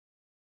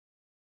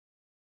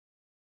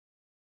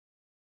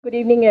Good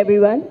evening,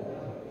 everyone.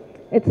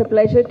 It's a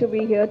pleasure to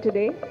be here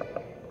today.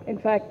 In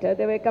fact,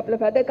 there were a couple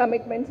of other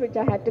commitments which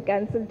I had to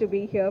cancel to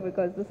be here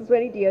because this is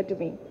very dear to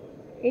me.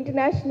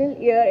 International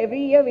Year,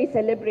 every year we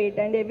celebrate,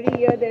 and every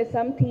year there's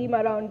some theme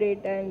around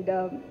it, and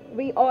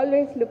we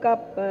always look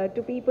up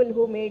to people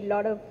who made a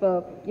lot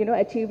of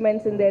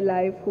achievements in their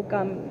life,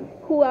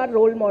 who are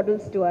role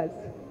models to us.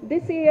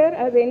 This year,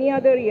 as any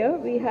other year,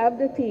 we have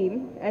the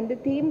theme, and the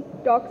theme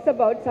talks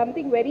about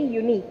something very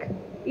unique.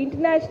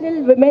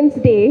 International Women's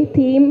Day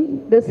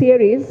theme this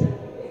year is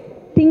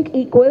Think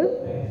Equal,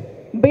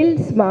 Build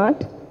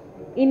Smart,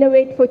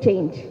 Innovate for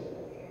Change.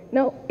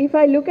 Now, if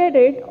I look at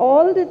it,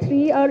 all the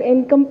three are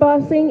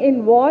encompassing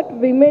in what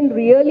women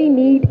really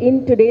need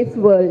in today's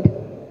world.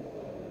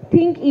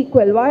 Think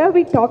equal. Why are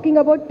we talking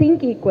about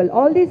think equal?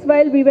 All this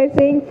while we were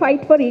saying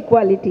fight for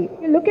equality.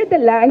 You look at the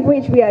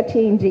language we are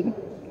changing.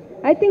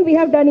 I think we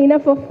have done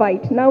enough of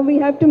fight. Now we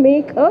have to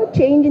make a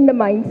change in the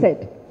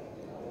mindset.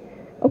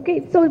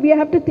 Okay, so we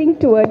have to think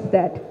towards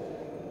that.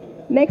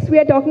 Next, we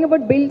are talking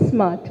about build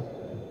smart.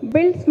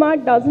 Build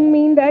smart doesn't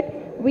mean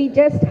that we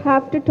just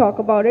have to talk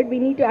about it. We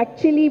need to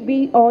actually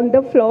be on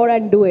the floor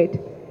and do it.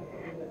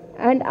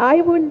 And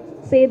I would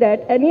say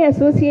that any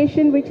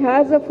association which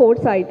has a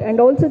foresight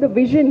and also the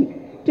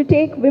vision to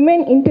take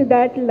women into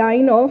that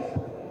line of,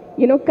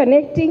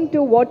 connecting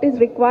to what is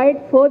required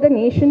for the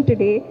nation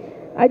today,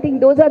 I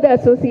think those are the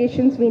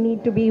associations we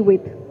need to be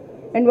with.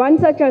 And one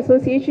such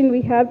association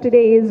we have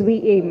today is We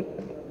AIM.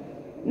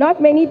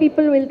 Not many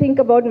people will think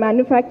about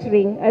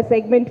manufacturing a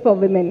segment for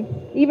women.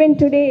 Even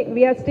today,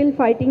 we are still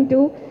fighting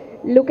to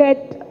look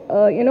at,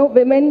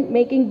 women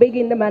making big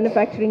in the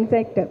manufacturing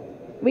sector.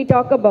 We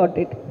talk about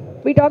it.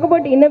 We talk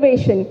about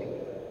innovation,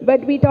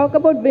 but we talk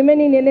about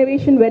women in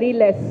innovation very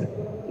less.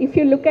 If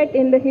you look at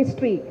in the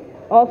history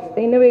of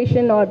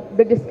innovation or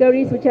the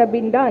discoveries which have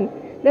been done,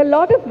 there are a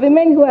lot of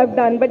women who have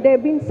done, but they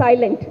have been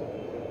silent.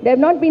 They have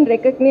not been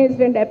recognized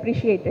and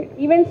appreciated.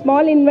 Even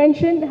small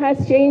invention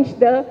has changed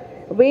the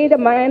way the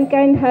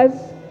mankind has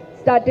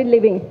started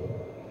living.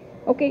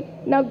 Okay,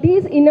 now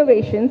these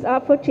innovations are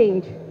for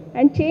change,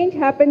 and change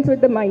happens with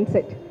the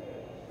mindset.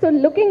 So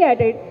looking at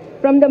it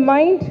from the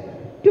mind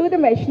to the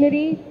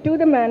machinery to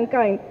the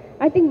mankind,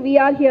 I think we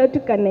are here to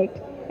connect,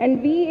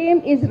 and We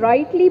AIM is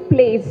rightly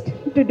placed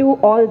to do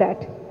all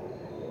that.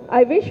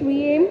 I wish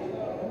We AIM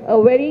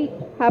a very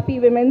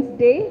happy Women's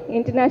Day,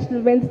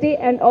 International Women's Day,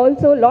 and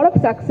also a lot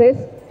of success.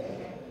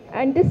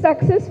 And this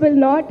success will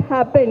not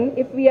happen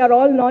if we are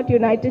all not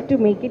united to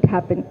make it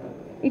happen.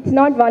 It's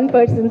not one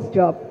person's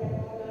job.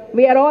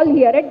 We are all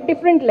here at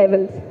different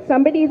levels.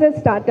 Somebody is a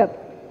startup.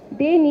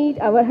 They need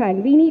our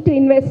hand. We need to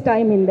invest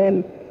time in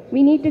them.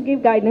 We need to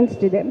give guidance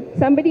to them.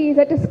 Somebody is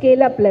at a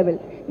scale-up level.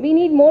 We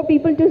need more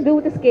people to do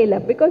the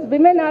scale-up because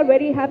women are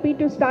very happy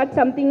to start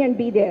something and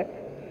be there.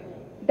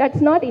 That's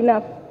not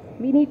enough.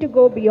 We need to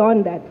go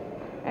beyond that.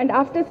 And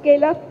after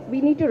scale up, we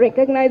need to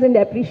recognize and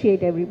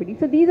appreciate everybody.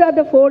 So these are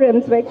the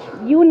forums which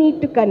you need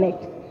to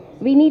connect.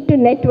 We need to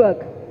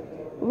network.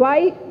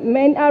 Why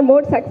men are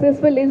more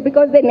successful is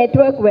because they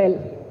network well.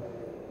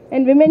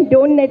 And women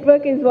don't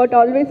network is what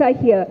always I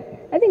hear.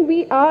 I think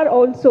we are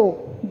also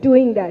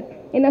doing that.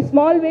 In a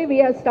small way we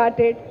have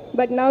started,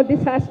 but now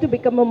this has to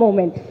become a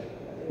moment.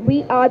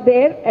 We are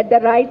there at the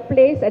right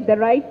place, at the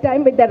right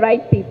time, with the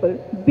right people.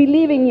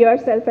 Believe in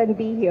yourself and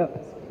be here.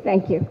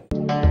 Thank you.